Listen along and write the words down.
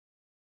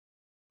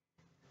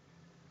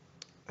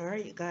All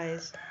right, you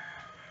guys,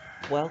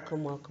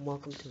 welcome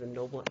to the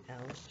Nobel L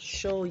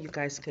show. You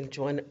guys can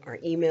join our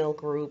email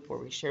group where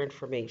we share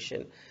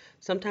information.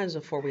 Sometimes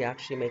before we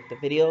actually make the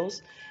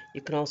videos,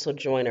 you can also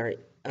join our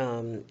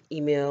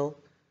email.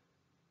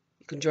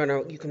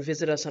 You can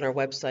visit us on our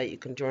website. You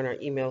can join our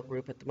email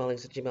group at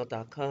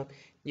themellings@gmail.com.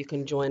 You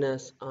can join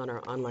us on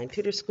our online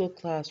tutor school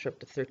class for up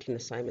to 13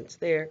 assignments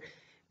there.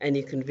 And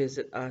you can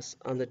visit us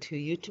on the two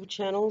YouTube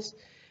channels.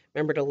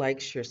 Remember to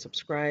like, share,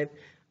 subscribe.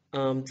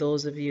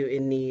 Those of you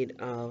in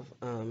need of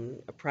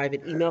a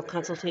private email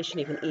consultation,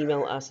 you can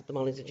email us at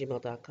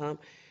themellings@gmail.com.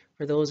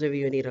 For those of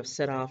you in need of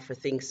Setoff for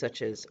things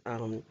such as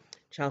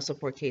child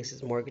support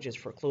cases, mortgages,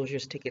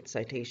 foreclosures, tickets,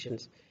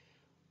 citations,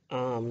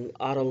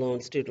 auto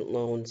loans, student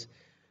loans,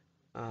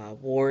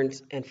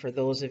 warrants, and for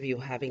those of you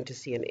having to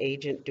see an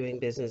agent doing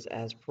business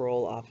as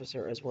parole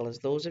officer, as well as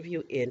those of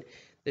you in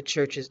the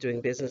churches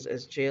doing business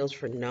as jails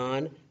for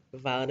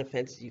non-violent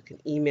offenses, you can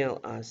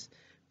email us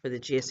for the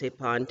GSA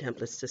bond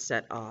templates to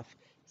set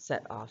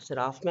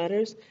off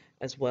matters,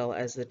 as well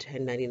as the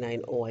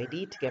 1099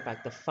 OID to get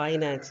back the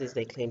finances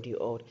they claimed you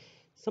owed.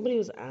 Somebody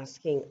was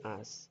asking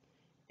us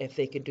if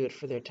they could do it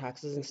for their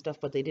taxes and stuff,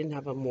 but they didn't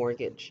have a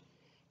mortgage.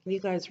 Can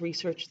you guys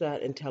research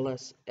that and tell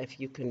us if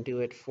you can do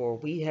it for,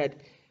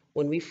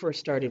 when we first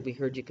started, we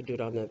heard you could do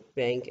it on the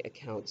bank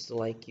accounts, so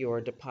like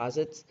your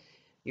deposits,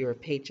 your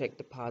paycheck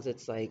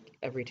deposits, like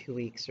every 2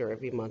 weeks or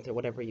every month or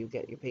whatever you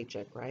get your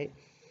paycheck, right?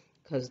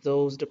 Because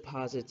those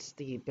deposits,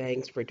 the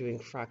banks were doing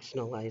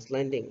fractionalized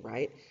lending,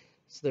 right?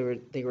 So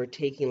they were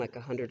taking like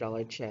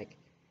 $100 check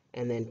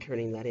and then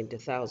turning that into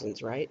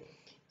thousands, right?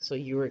 So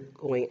you were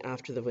going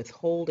after the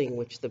withholding,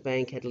 which the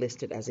bank had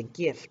listed as a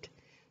gift.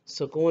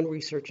 So go and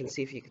research and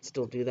see if you could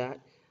still do that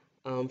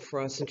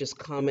for us, and just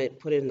comment,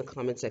 put it in the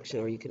comment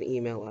section, or you can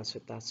email us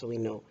with that so we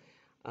know.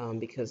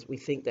 Because we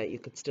think that you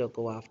could still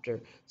go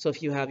after. So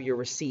if you have your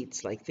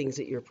receipts, like things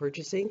that you're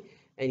purchasing,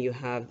 and you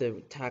have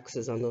the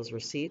taxes on those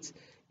receipts,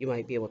 you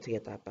might be able to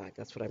get that back.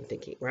 That's what I'm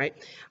thinking, right?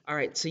 All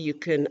right, so you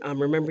can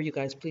remember, you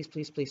guys, please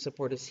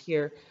support us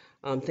here.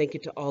 Thank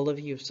you to all of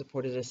you who've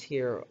supported us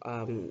here.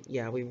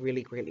 Yeah, we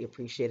really greatly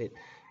appreciate it.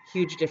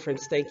 Huge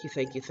difference. Thank you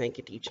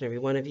to each and every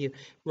one of you.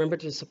 Remember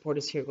to support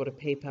us here. Go to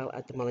PayPal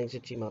at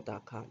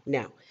themellings@gmail.com.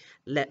 Now,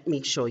 let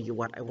me show you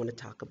what I want to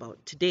talk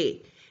about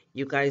today.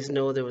 You guys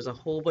know there was a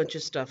whole bunch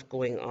of stuff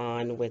going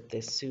on with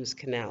this Suez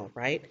Canal,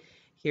 right?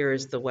 Here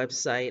is the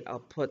website. I'll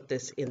put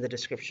this in the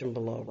description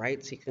below,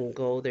 right? So you can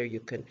go there.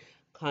 You can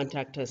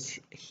contact us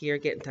here,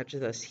 get in touch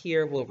with us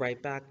here. We'll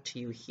write back to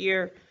you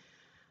here.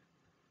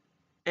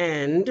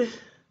 And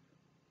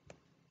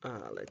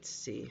let's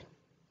see.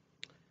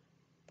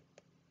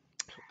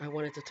 I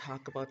wanted to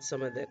talk about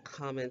some of the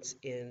comments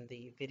in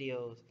the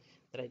videos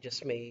that I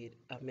just made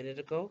a minute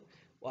ago.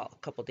 Well, a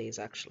couple days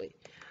actually.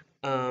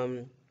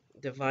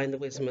 Divine the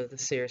Wisdom of the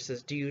Seer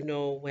says, do you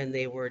know when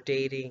they were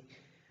dating,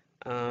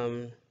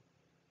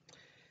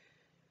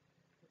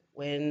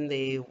 when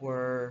they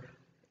were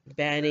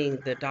banning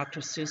the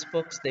Dr. Seuss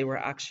books, they were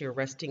actually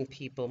arresting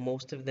people.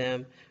 Most of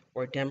them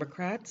were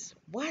Democrats.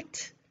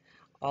 What?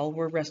 All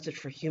were arrested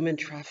for human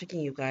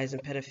trafficking, you guys,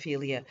 and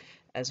pedophilia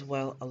as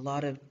well. A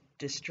lot of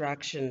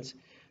distractions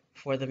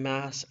for the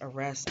mass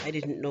arrests. I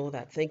didn't know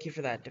that. Thank you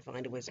for that,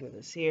 Divine the Wisdom of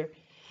the Seer.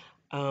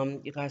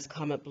 You guys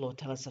comment below,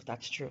 tell us if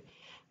that's true.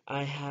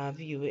 I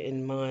have you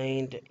in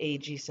mind.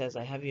 AG says,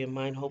 I have you in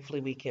mind. Hopefully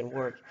we can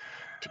work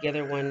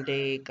together one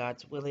day,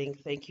 God's willing.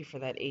 Thank you for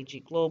that, AG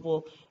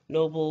Global.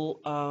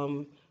 Noble,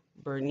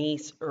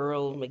 Bernice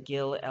Earl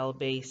McGill L.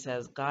 Bay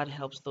says, God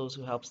helps those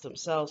who helps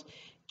themselves.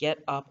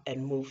 Get up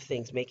and move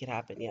things. Make it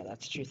happen. Yeah,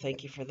 that's true.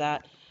 Thank you for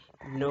that.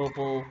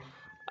 Noble,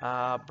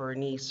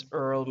 Bernice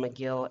Earl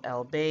McGill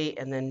L. Bay.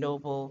 And then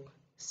Noble,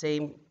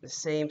 same,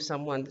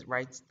 someone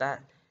writes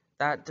that.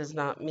 That does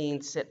not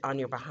mean sit on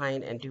your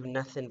behind and do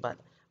nothing but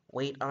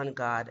wait on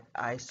God,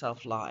 I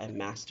self-law and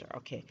master.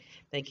 Okay,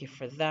 thank you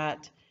for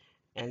that.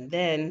 And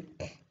then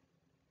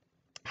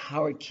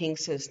Howard King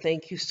says,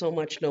 thank you so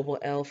much, Noble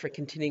L, for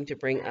continuing to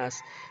bring us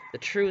the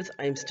truth.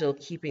 I'm still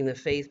keeping the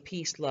faith,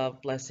 peace,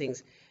 love,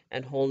 blessings,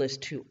 and wholeness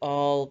to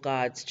all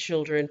God's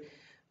children.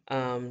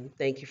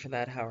 Thank you for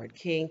that, Howard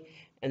King.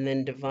 And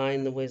then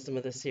Divine, the Wisdom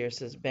of the Seer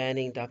says,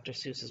 banning Dr.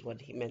 Seuss is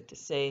what he meant to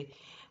say.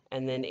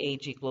 And then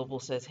AG Global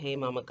says, hey,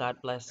 Mama, God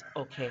bless.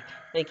 Okay,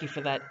 thank you for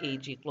that,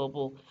 AG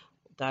Global.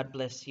 God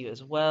bless you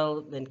as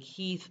well. Then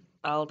Keith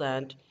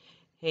Aldant,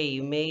 hey,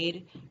 you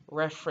made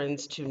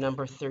reference to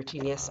number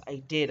 13. Yes, I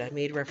did. I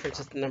made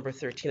references to number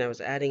 13. I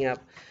was adding up,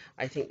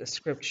 I think, the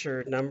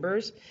scripture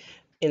numbers.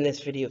 In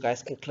this video, you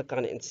guys can click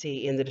on it and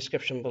see in the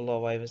description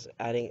below. I was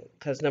adding,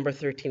 because number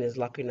 13 is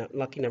lucky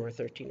number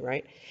 13,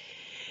 right?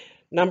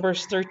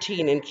 Numbers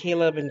 13, and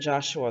Caleb and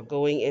Joshua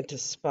going in to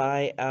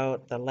spy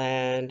out the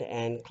land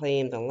and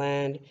claim the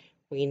land.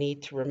 We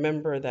need to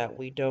remember that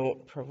we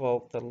don't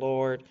provoke the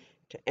Lord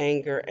to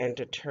anger and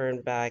to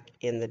turn back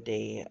in the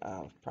day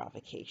of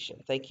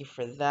provocation. Thank you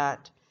for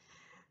that.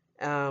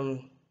 Yeah,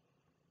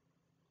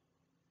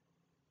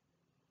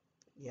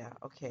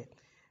 okay.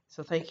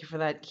 So thank you for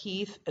that,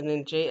 Keith. And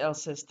then JL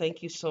says,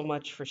 thank you so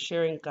much for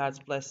sharing God's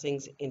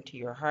blessings into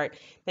your heart.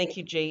 Thank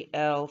you,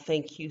 JL.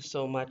 Thank you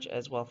so much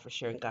as well for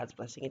sharing God's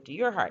blessing into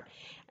your heart.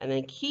 And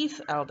then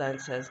Keith Aldan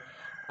says,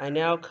 I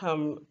now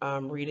come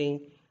reading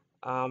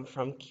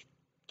from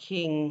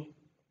King,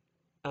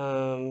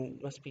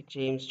 must be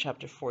James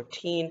chapter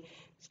 14,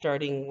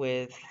 starting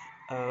with,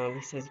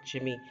 he says,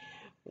 Jimmy,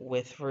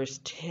 with verse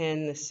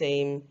 10, the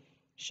same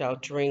shall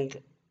drink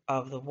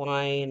of the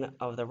wine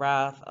of the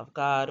wrath of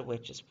God,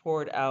 which is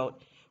poured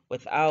out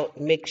without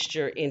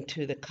mixture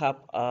into the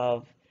cup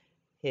of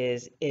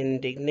his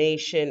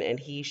indignation, and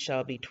he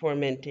shall be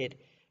tormented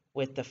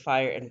with the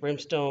fire and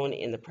brimstone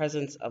in the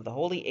presence of the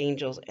holy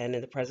angels and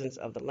in the presence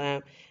of the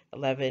Lamb.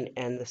 11,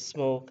 and the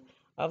smoke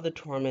of the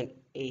torment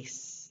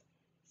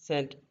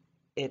sent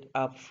it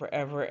up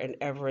forever and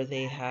ever.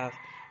 They have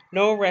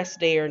no rest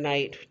day or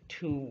night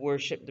to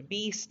worship the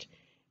beast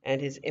and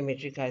his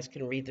image. You guys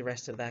can read the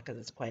rest of that because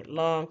it's quite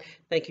long.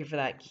 Thank you for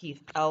that,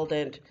 Keith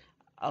Aldant.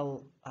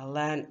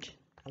 Aland,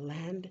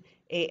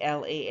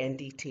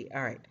 A-L-A-N-D-T.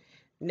 All right.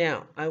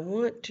 Now, I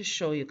want to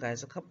show you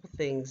guys a couple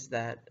things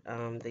that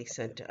they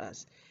sent to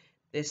us.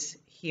 This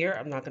here,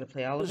 I'm not going to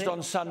play all of it. Just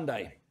on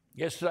Sunday.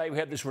 Yesterday, we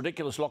had this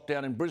ridiculous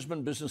lockdown in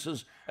Brisbane.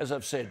 Businesses, as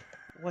I've said.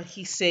 What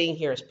he's saying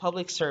here is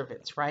public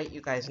servants, right?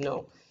 You guys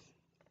know.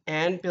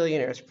 And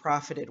billionaires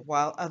profited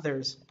while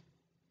others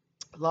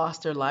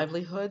lost their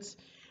livelihoods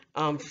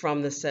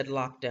from the said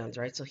lockdowns,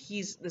 right? So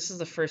this is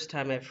the first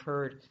time I've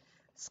heard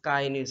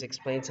Sky News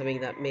explain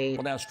something that made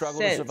will now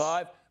struggle sense, to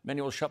survive.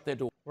 Many will shut their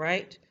doors.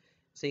 Right?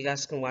 So you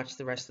guys can watch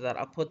the rest of that.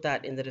 I'll put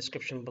that in the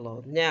description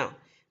below. Now,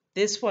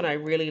 this one, I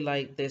really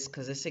like this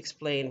because this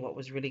explained what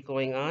was really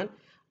going on.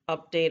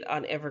 Update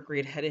on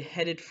Evergreen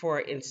headed for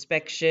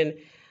inspection.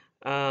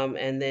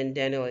 And then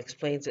Daniel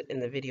explains it in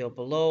the video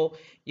below.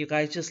 You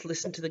guys just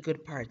listen to the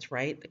good parts,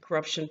 right? The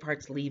corruption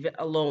parts, leave it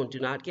alone. Do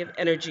not give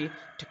energy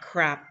to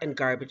crap and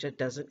garbage that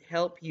doesn't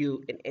help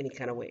you in any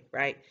kind of way,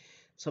 right?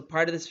 So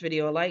part of this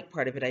video I like,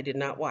 part of it I did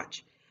not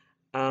watch.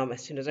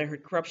 As soon as I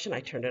heard corruption,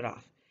 I turned it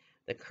off.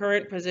 The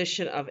current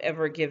position of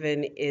Ever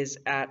Given is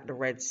at the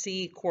Red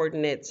Sea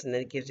coordinates, and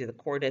then it gives you the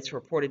coordinates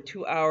reported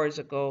 2 hours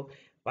ago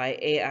by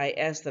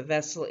AIS. The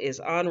vessel is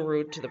en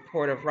route to the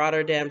port of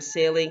Rotterdam,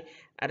 sailing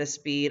at a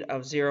speed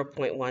of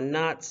 0.1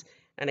 knots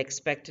and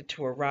expected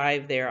to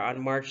arrive there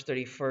on March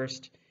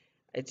 31st.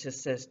 It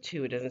just says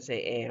 2, it doesn't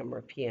say AM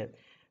or PM.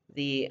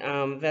 The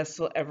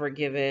vessel Ever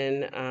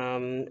Given,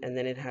 and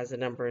then it has the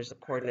numbers, the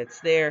coordinates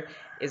there,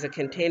 is a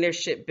container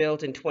ship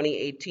built in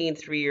 2018,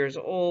 3 years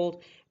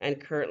old, and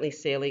currently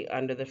sailing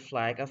under the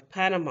flag of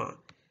Panama.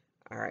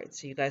 All right,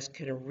 so you guys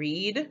can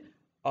read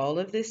all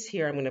of this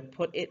here. I'm going to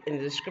put it in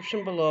the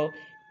description below.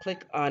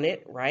 Click on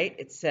it, right?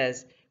 It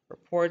says,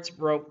 reports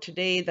broke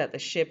today that the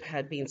ship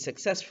had been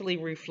successfully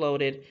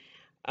refloated.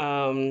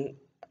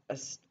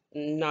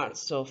 Not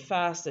so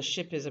fast. The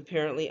ship is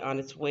apparently on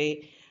its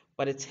way,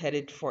 but it's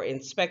headed for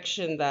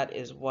inspection. That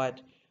is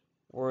what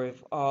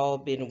we've all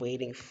been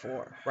waiting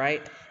for,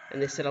 right?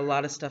 And they said a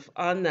lot of stuff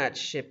on that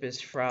ship is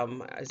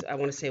from, I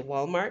want to say,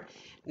 Walmart.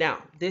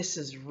 Now, this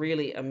is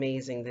really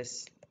amazing.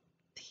 This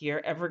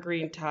here,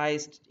 Evergreen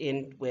ties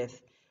in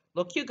with,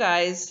 look, you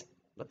guys,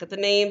 look at the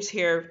names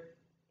here.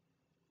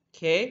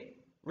 Okay,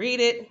 read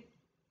it.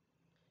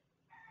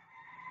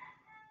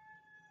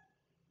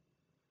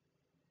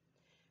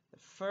 The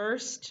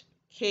first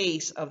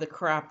case of the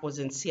crop was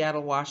in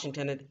Seattle,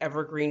 Washington at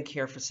Evergreen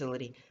Care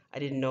Facility. I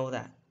didn't know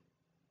that.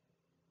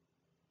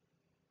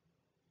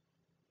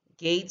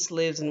 Gates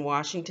lives in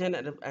Washington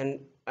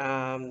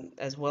and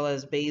as well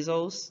as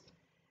Bezos.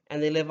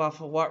 And they live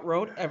off of what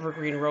road?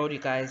 Evergreen Road, you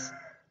guys.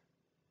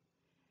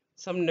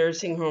 Some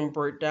nursing home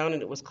burnt down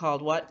and it was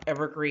called what?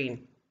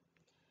 Evergreen.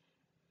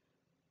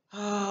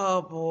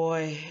 Oh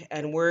boy.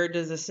 And where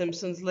does the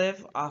Simpsons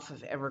live? Off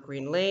of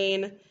Evergreen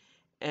Lane.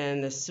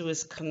 And the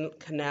Suez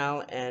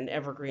Canal and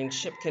Evergreen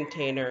ship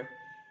container.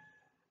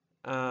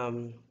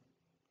 The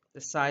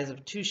size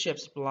of 2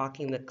 ships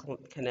blocking the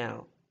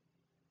canal.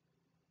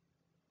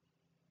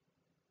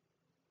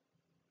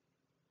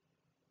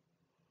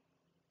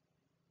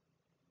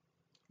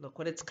 Look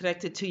what it's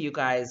connected to, you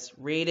guys.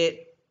 Read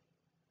it.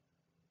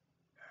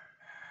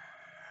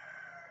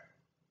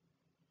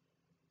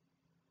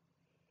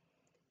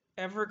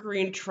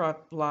 Evergreen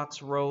truck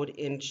blocks road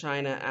in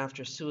China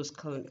after Suez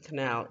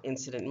Canal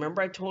incident.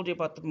 Remember I told you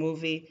about the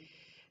movie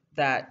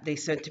that they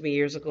sent to me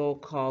years ago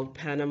called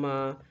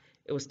Panama.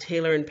 It was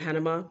Taylor in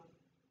Panama,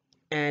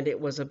 and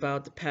it was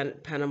about the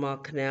Panama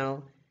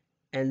Canal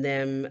and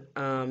them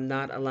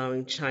not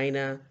allowing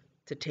China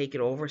to take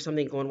it over.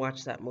 Something, go and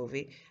watch that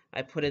movie.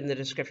 I put it in the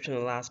description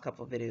of the last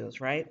couple of videos,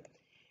 right?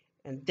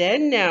 And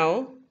then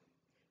now,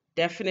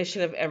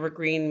 definition of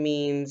evergreen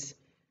means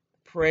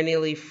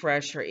perennially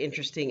fresh or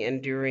interesting,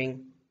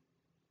 enduring.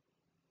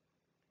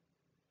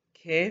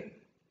 Okay.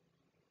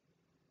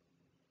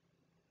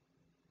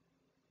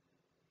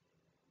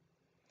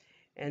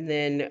 And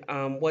then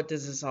what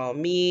does this all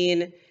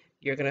mean?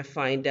 You're going to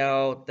find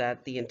out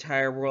that the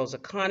entire world's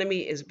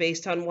economy is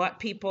based on what,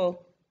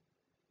 people?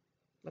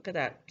 Look at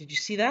that. Did you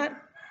see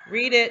that?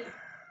 Read it.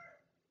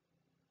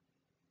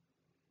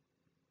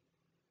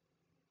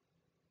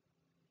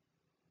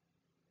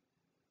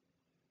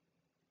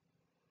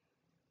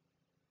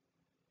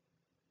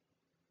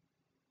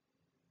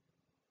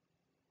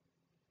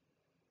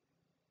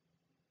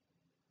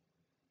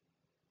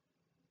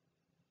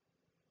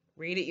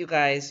 Read it, you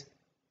guys.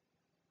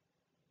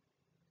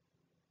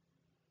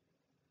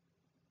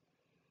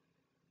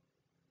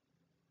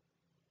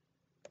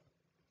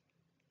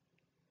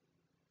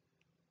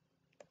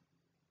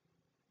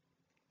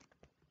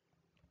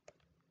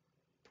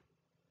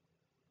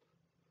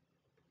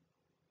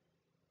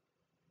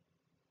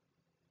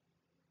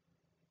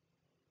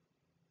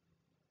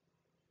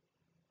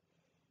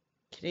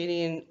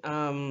 Canadian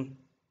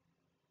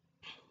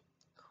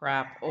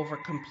crap over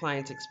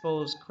compliance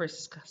exposed.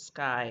 Chris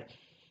Sky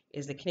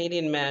is the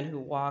Canadian man who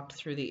walked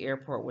through the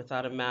airport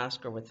without a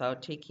mask or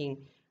without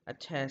taking a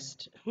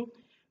test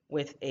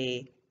with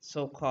a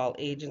so-called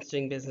agents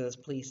doing business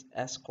police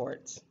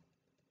escorts.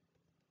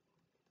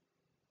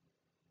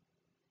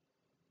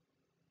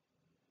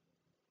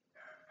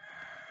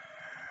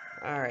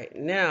 All right,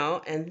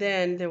 now, and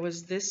then there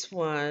was this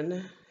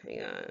one.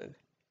 Hang on.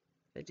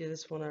 Did I do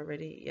this one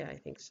already? Yeah, I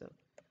think so.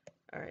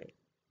 All right.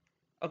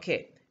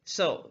 Okay,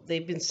 so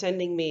they've been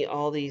sending me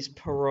all these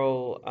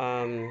Poirot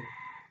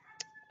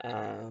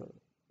uh,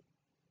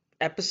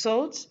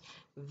 episodes.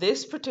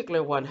 This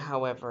particular one,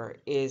 however,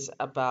 is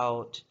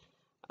about,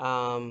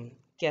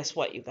 guess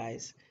what, you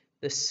guys?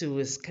 The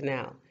Suez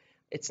Canal.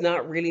 It's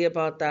not really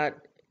about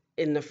that.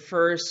 In the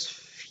first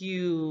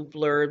few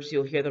blurbs,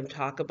 you'll hear them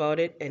talk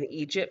about it and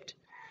Egypt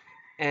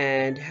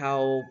and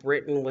how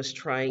Britain was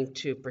trying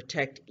to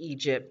protect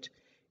Egypt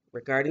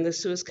regarding the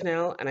Suez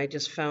Canal. And I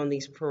just found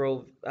these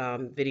Poirot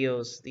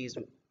videos, these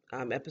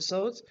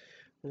episodes,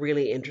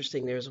 really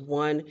interesting. There's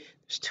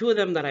two of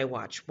them that I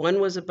watched.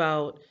 One was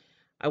about,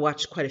 I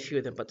watched quite a few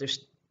of them, but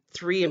there's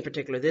three in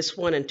particular, this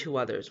one and two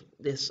others.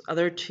 This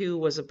other two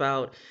was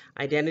about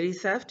identity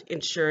theft,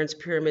 insurance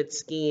pyramid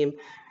scheme,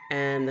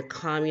 and the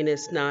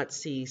communist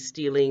Nazi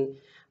stealing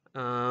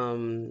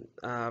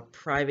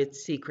private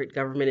secret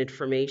government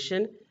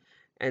information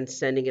and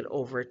sending it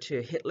over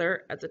to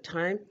Hitler at the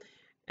time.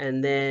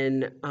 And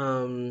then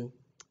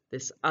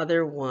this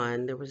other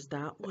one, there was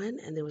that one,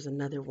 and there was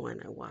another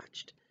one I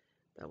watched.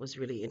 That was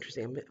really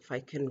interesting. If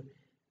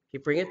you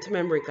bring it to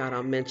memory, God,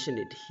 I'll mention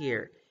it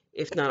here.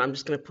 If not, I'm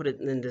just going to put it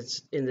in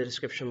the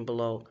description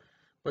below.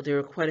 But there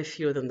were quite a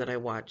few of them that I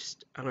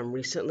watched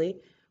recently,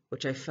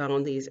 which I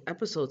found these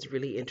episodes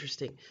really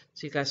interesting.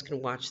 So you guys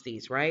can watch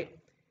these, right?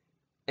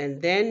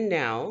 And then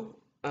now,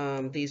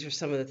 these are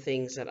some of the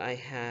things that I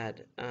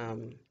had.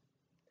 Hang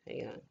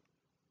on,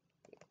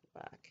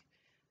 back.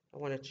 I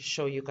wanted to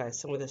show you guys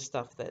some of the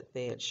stuff that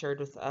they had shared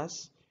with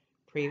us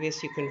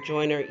previous. You can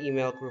join our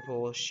email group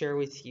and we'll share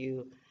with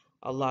you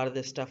a lot of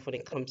this stuff when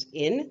it comes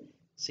in,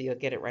 so you'll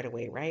get it right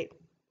away, right?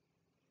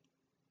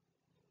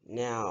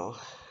 Now,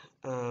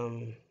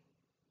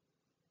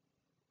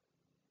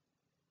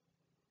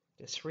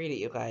 just read it,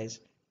 you guys.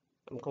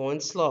 I'm going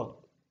slow.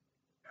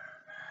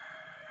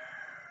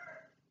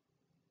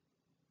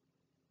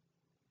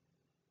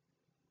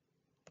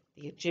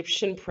 The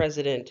Egyptian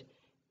president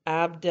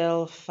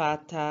Abdel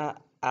Fattah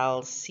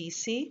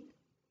al-Sisi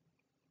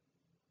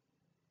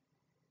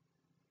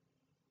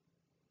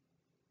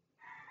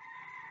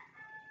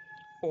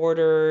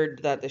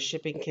ordered that the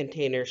shipping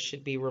containers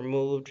should be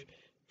removed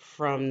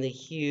from the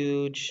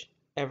huge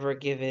Ever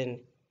Given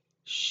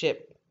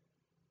ship.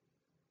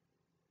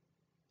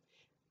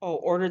 Oh,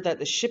 ordered that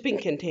the shipping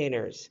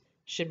containers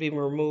should be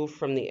removed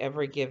from the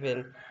Ever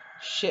Given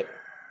ship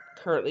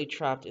currently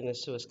trapped in the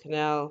Suez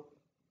Canal.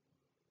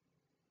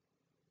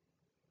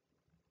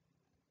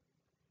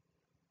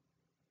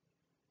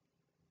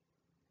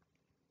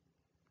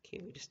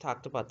 Okay, we just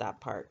talked about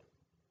that part.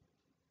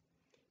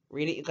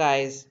 Read it, you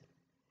guys.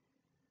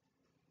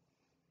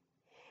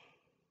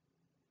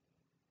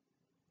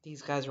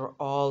 These guys were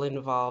all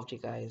involved, you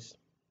guys.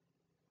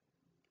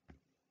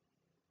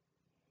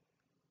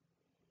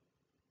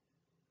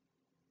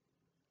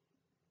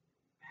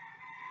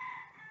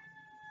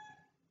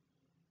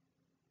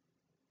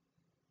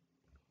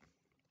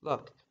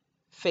 Look,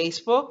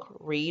 Facebook,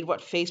 read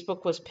what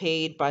Facebook was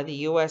paid by the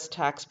US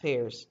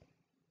taxpayers.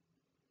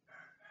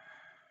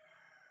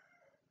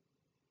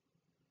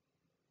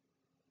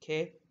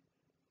 Okay?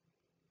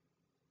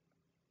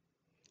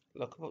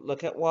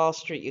 Look at Wall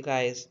Street, you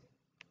guys.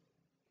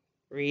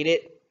 Read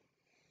it.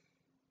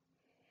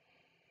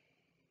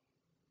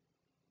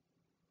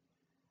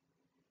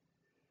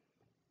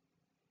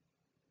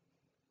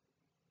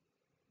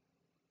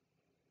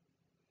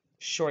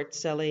 Short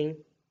selling.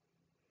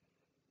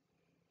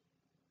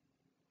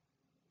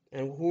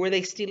 And who are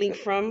they stealing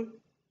from?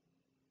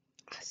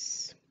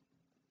 Us.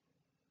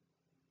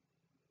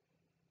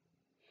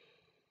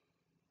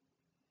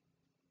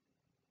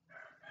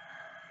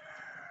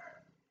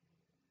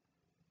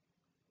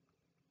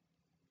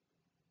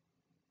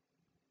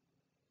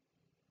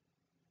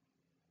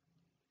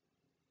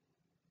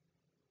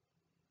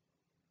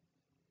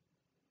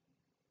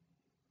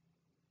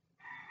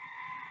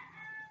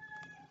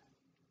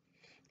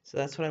 So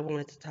that's what I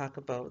wanted to talk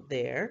about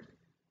there.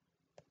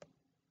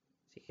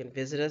 So you can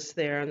visit us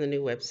there on the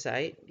new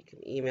website. You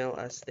can email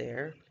us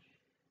there.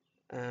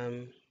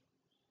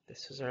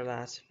 This was our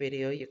last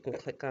video. You can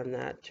click on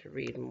that to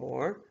read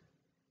more,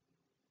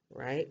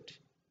 right?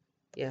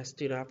 Yes,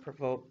 do not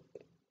provoke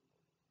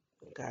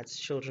God's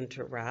children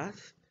to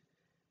wrath.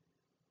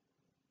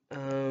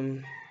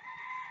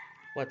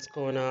 What's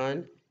going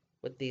on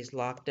with these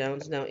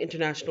lockdowns? Now,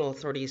 international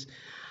authorities,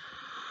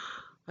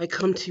 I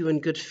come to you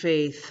in good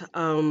faith.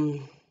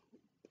 Donald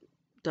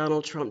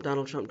Trump,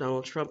 Donald Trump,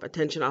 Donald Trump.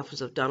 Attention, office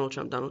of Donald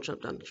Trump, Donald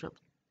Trump, Donald Trump.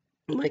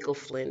 Michael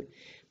Flynn,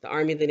 the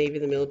Army, the Navy,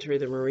 the military,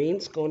 the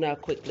Marines. Go now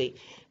quickly.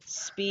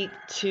 Speak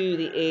to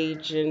the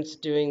agents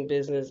doing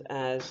business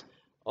as,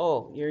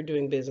 oh, you're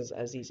doing business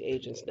as these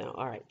agents now.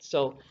 All right.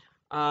 So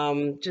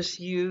just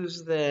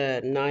use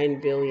the 9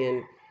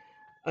 billion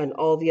and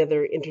all the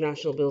other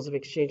international bills of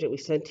exchange that we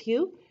sent to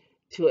you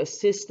to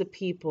assist the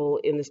people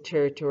in this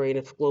territory and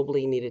if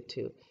globally needed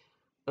to.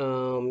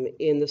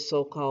 In the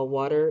so-called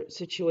water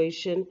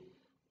situation,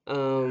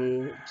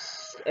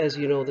 as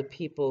you know, the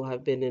people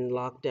have been in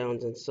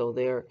lockdowns, and so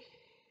their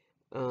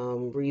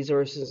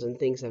resources and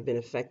things have been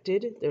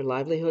affected. Their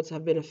livelihoods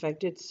have been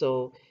affected.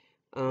 So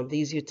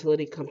these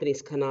utility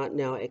companies cannot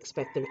now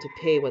expect them to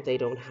pay what they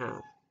don't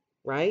have,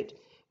 right?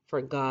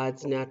 For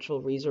God's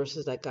natural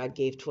resources that God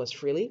gave to us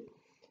freely.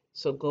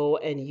 So go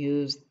and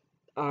use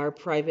our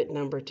private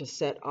number to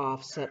set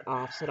off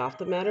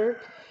the matter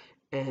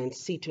and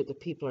see to it the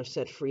people are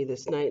set free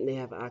this night and they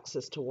have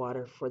access to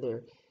water for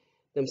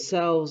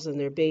themselves and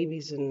their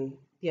babies and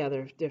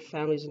their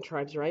families and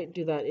tribes, right?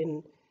 Do that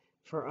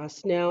for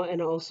us now,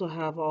 and also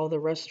have all the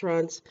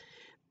restaurants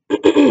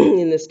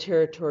in this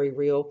territory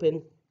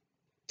reopen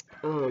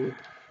in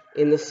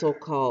the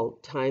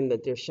so-called time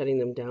that they're shutting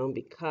them down,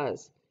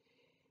 because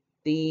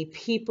the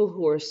people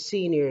who are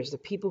seniors, the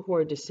people who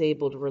are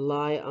disabled,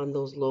 rely on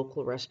those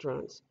local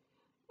restaurants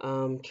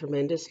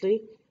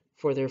tremendously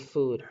for their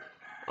food.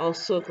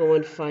 Also, go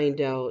and find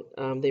out,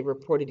 they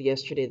reported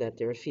yesterday that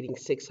they're feeding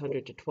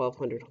 600 to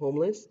 1,200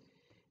 homeless.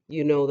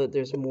 You know that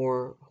there's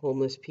more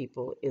homeless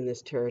people in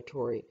this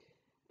territory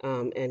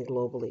and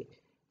globally.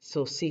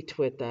 So see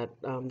to it that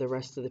the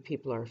rest of the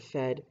people are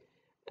fed.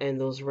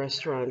 And those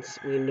restaurants,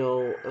 we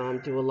know,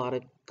 do a lot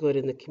of good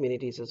in the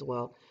communities as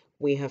well.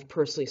 We have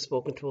personally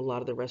spoken to a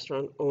lot of the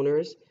restaurant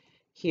owners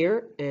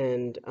here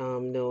and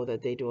know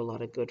that they do a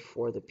lot of good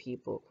for the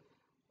people.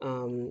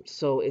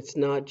 So it's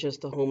not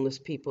just the homeless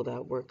people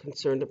that we're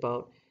concerned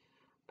about,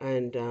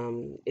 and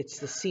it's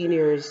the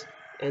seniors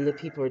and the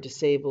people who are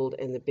disabled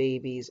and the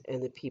babies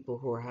and the people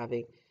who are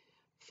having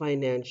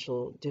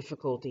financial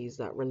difficulties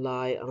that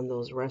rely on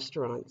those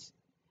restaurants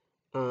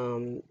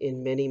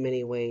in many,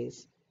 many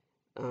ways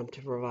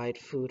to provide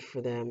food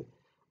for them.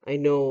 I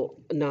know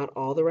not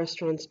all the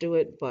restaurants do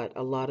it, but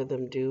a lot of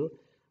them do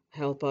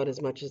help out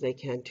as much as they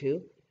can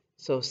too.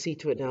 So see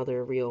to it now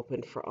they're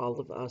reopened for all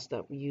of us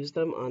that use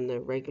them on the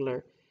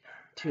regular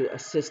to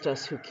assist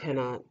us who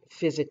cannot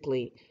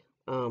physically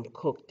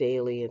cook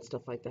daily and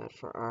stuff like that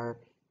for our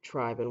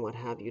tribe and what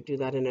have you. Do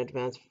that in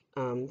advance.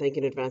 Thank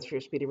you in advance for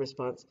your speedy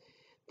response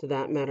to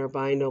that matter.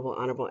 By Noble,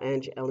 Honorable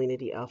Ange,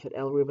 Elinity, Alfred,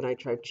 L. Rubenite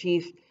Tribe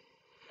Chief,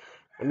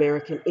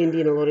 American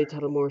Indian, Elode,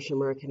 Tuttle, Moorish,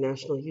 American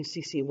National,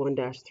 UCC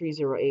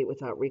 1-308,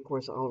 without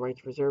recourse, all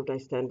rights reserved. I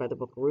stand by the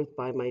Book of Ruth,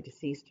 by my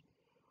deceased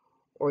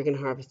Oregon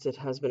harvested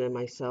husband and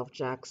myself,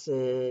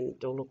 Jackson.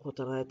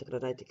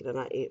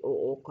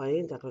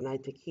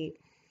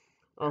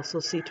 Also,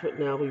 see to it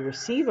now we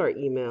receive our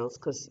emails,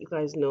 because you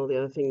guys know the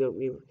other thing that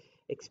we're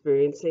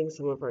experiencing,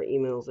 some of our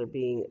emails are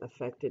being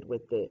affected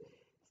with the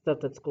stuff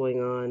that's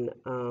going on,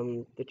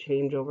 the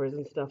changeovers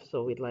and stuff.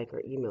 So we'd like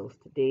our emails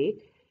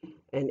today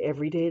and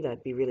every day.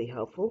 That'd be really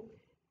helpful.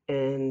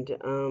 And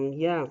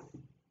you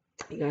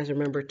guys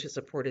remember to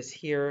support us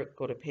here.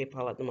 Go to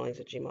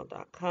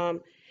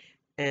paypal@themallings@gmail.com.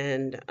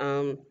 And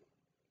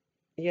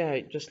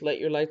just let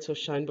your light so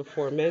shine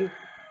before men,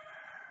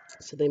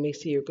 so they may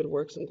see your good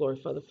works and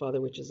glorify the Father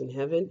which is in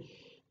heaven.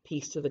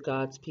 Peace to the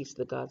gods, peace to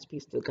the gods,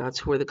 peace to the gods.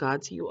 Who are the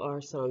gods? You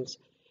are. Psalms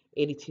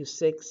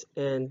 82:6.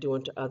 And do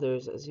unto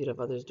others as you'd have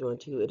others do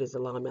unto you. It is the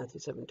law, Matthew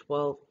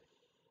 7:12.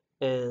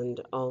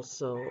 And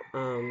also,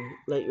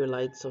 let your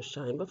light so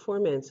shine before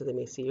men, so they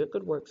may see your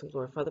good works and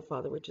glorify the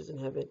Father which is in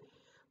heaven.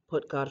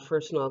 Put God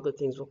first, and all good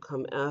things will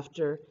come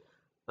after.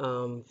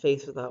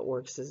 Faith without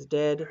works is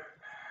dead.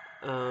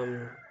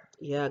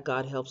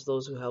 God helps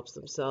those who helps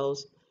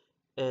themselves.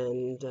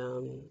 And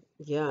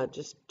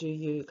just do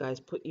you guys,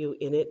 put you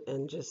in it,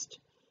 and just,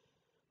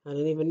 I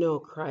don't even know,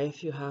 cry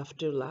if you have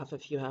to, laugh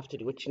if you have to,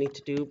 do what you need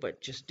to do,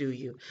 but just do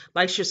you.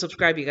 Like, share,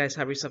 subscribe. You guys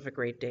have yourself a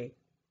great day.